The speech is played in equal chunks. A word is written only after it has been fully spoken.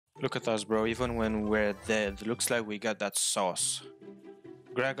Look at us, bro. Even when we're dead, looks like we got that sauce.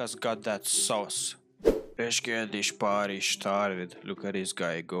 Gragas got that sauce. Let's get this party started. Look at this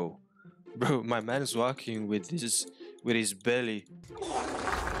guy go. Bro, my man's walking with his belly.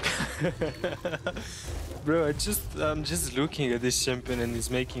 Bro, I'm just looking at this champion and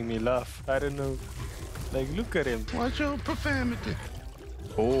he's making me laugh. I don't know. Like, look at him. Watch your profanity.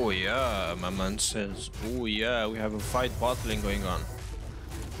 Oh yeah, my man says. Oh yeah, we have a fight bottling going on.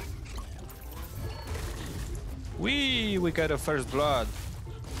 We got a first blood.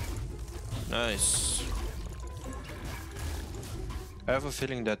 Nice. I have a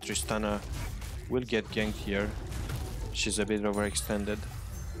feeling that Tristana will get ganked here. She's a bit overextended.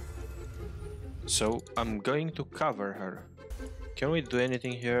 So I'm going to cover her. Can we do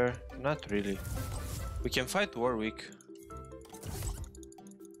anything here? Not really. We can fight Warwick.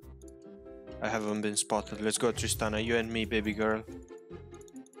 I haven't been spotted. Let's go, Tristana. You and me, baby girl.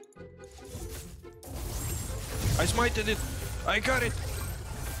 I smited it. I got it.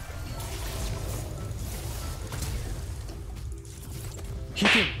 Hit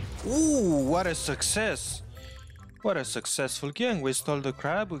him. Ooh, what a success. What a successful game. We stole the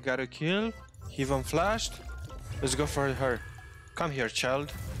crab. We got a kill. He even flashed. Let's go for her. Come here,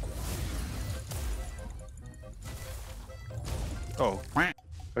 child. Oh.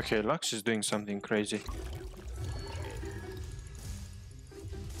 Okay, Lux is doing something crazy.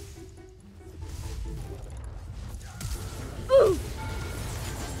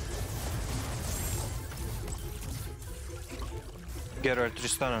 Get her,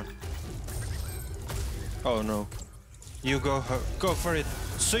 Tristana. Oh no. You go for it.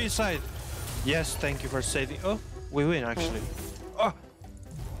 Suicide. Yes, thank you for saving. Oh, we win actually. Oh!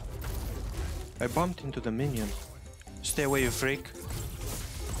 I bumped into the minion. Stay away, you freak.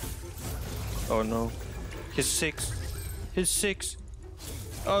 Oh no. He's 6. He's 6.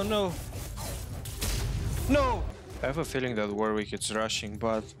 Oh no. No! I have a feeling that Warwick is rushing,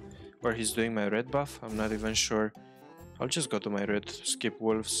 but where he's doing my red buff, I'm not even sure. I'll just go to my red, skip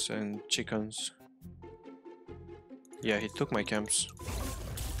wolves and chickens. Yeah, he took my camps.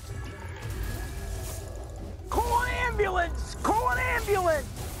 Call an ambulance! Call an ambulance!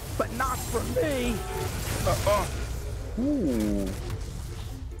 But not for me! Ooh.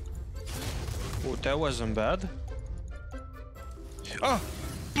 Oh, that wasn't bad. Oh!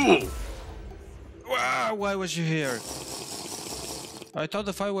 Wow, why was you here? I thought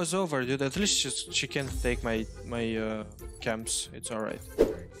the fight was over, dude. At least she can't take my camps. It's alright.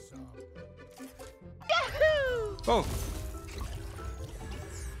 Oh!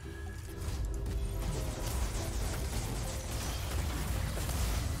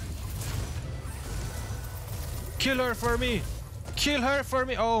 Kill her for me! Kill her for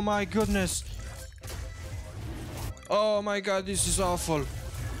me! Oh my goodness! Oh my god, this is awful.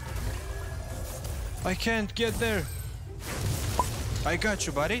 I can't get there. I got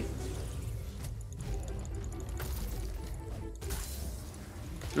you, buddy.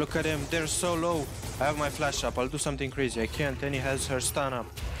 Look at him, they're so low. I have my flash up, I'll do something crazy. I can't, and he has her stun up.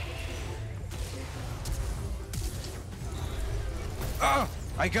 Ah!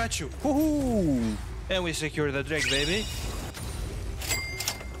 I got you! Woohoo! And we secure the Drake, baby.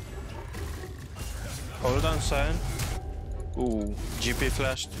 Hold on, Cyan. Ooh, GP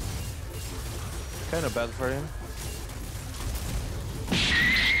flashed. Kinda bad for him.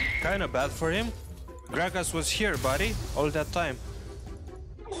 Kinda bad for him. Gragas was here, buddy, all that time.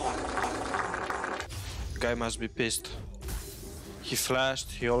 Guy must be pissed. He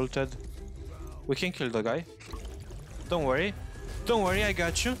flashed, he ulted. We can kill the guy. Don't worry. Don't worry, I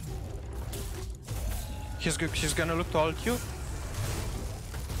got you. He's gonna look to ult you.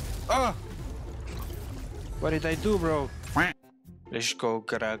 Ah! What did I do, bro? Let's go,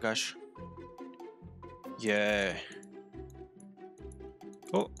 Gragas. Yeah.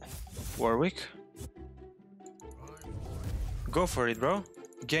 Oh, Warwick. Go for it, bro.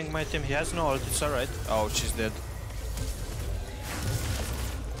 Gank my team. He has no ult. It's alright. Oh, she's dead.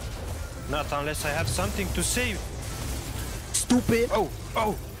 Not unless I have something to save. Stupid. Oh,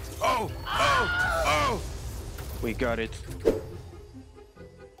 oh, oh, oh, oh. We got it.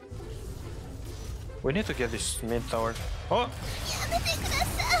 We need to get this mid tower. Oh!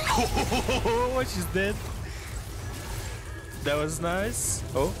 Oh, she's dead. That was nice.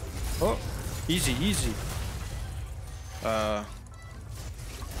 Oh, oh, easy, easy. Are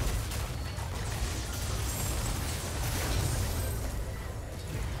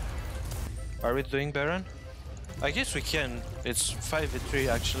we doing Baron? I guess we can. It's 5v3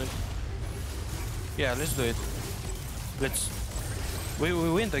 actually. Yeah, let's do it. We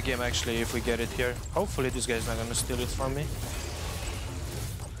win the game actually if we get it here. Hopefully this guy's not gonna steal it from me.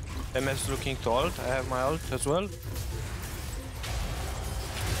 MF's looking to ult. I have my ult as well.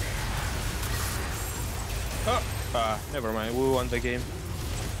 Oh! Never mind. We won the game.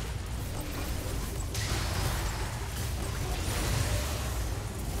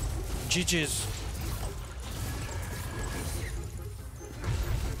 GG's.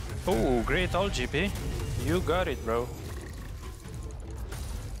 Oh, great ult, GP. You got it, bro.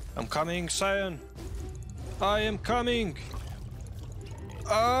 I'm coming, Sion. I am coming.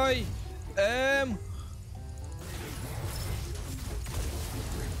 I am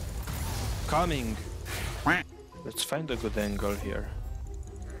coming. Let's find a good angle here.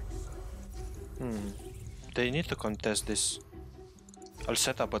 They need to contest this. I'll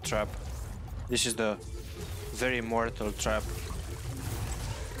set up a trap. This is the very mortal trap.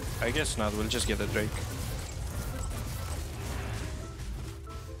 I guess not, we'll just get a Drake.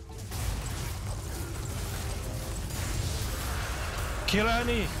 Kill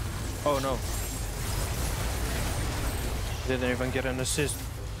Annie! Oh no. Didn't even get an assist.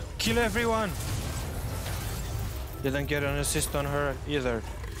 Kill everyone! Didn't get an assist on her either.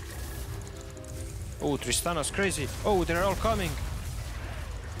 Oh, Tristana's crazy. Oh, they're all coming.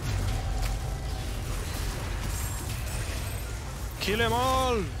 Kill them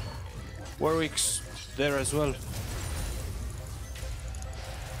all! Warwick's there as well.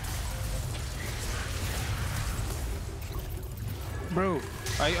 Bro,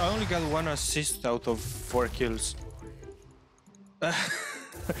 I only got 1 assist out of 4 kills.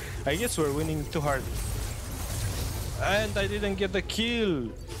 I guess we're winning too hard. And I didn't get the kill.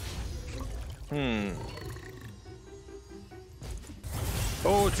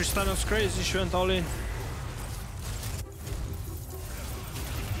 Oh, Tristana's crazy, she went all in.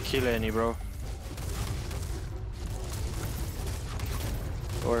 Kill Annie, bro.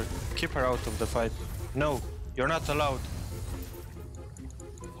 Or keep her out of the fight. No, you're not allowed.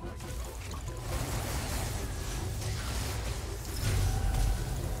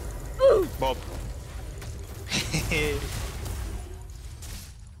 Bob.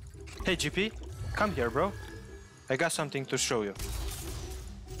 Hey GP, come here, bro. I got something to show you.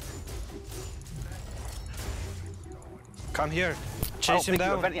 Come here. Chase him down.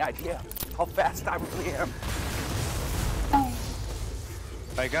 I don't think you have any idea how fast I really am.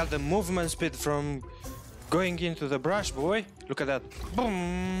 I got the movement speed from going into the brush, boy. Look at that.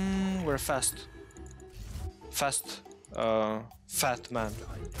 Boom. We're fast. Fast. Fat man.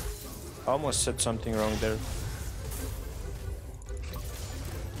 I almost said something wrong there.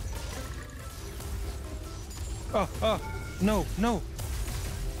 Oh, no, no.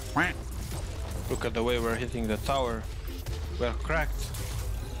 Look at the way we're hitting the tower. We're cracked.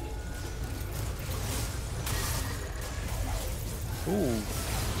 Ooh.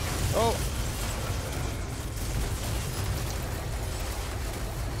 Oh.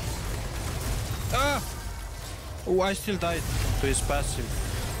 Ah! Oh, I still died to his passive.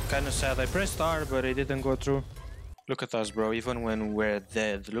 Kinda sad. I pressed R, but it didn't go through. Look at us, bro. Even when we're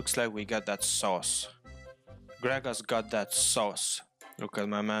dead, looks like we got that sauce. Gragas got that sauce. Look at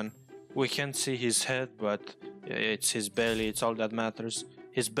my man. We can't see his head, but it's his belly. It's all that matters.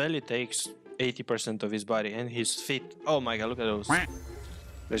 His belly takes 80% of his body, and his feet. Oh my god, look at those.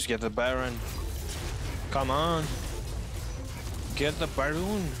 Let's get the Baron. Come on. Get the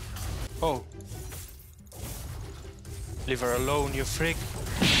Baron. Oh. Leave her alone, you freak.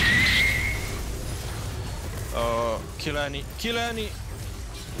 Kill Annie. Kill Annie.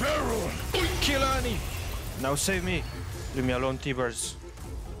 Baron. Kill Annie. Now save me. Leave me alone, T-Birds.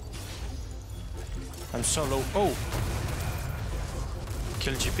 I'm so low. Oh.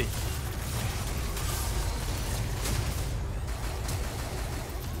 Kill GP.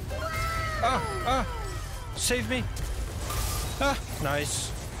 Save me.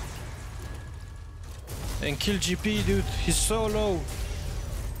 Nice. And kill GP, dude. He's so low.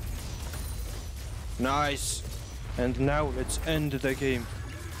 Nice. And now let's end the game.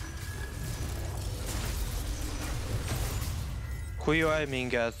 Who you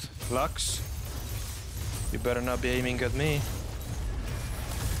aiming at? Lux? You better not be aiming at me.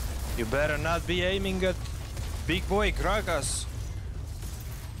 You better not be aiming at big boy Gragas.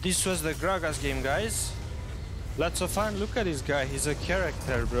 This was the Gragas game, guys. Lots of fun. Look at this guy. He's a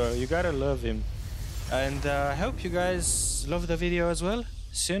character, bro. You gotta love him. And I hope you guys love the video as well.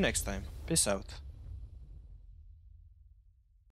 See you next time. Peace out.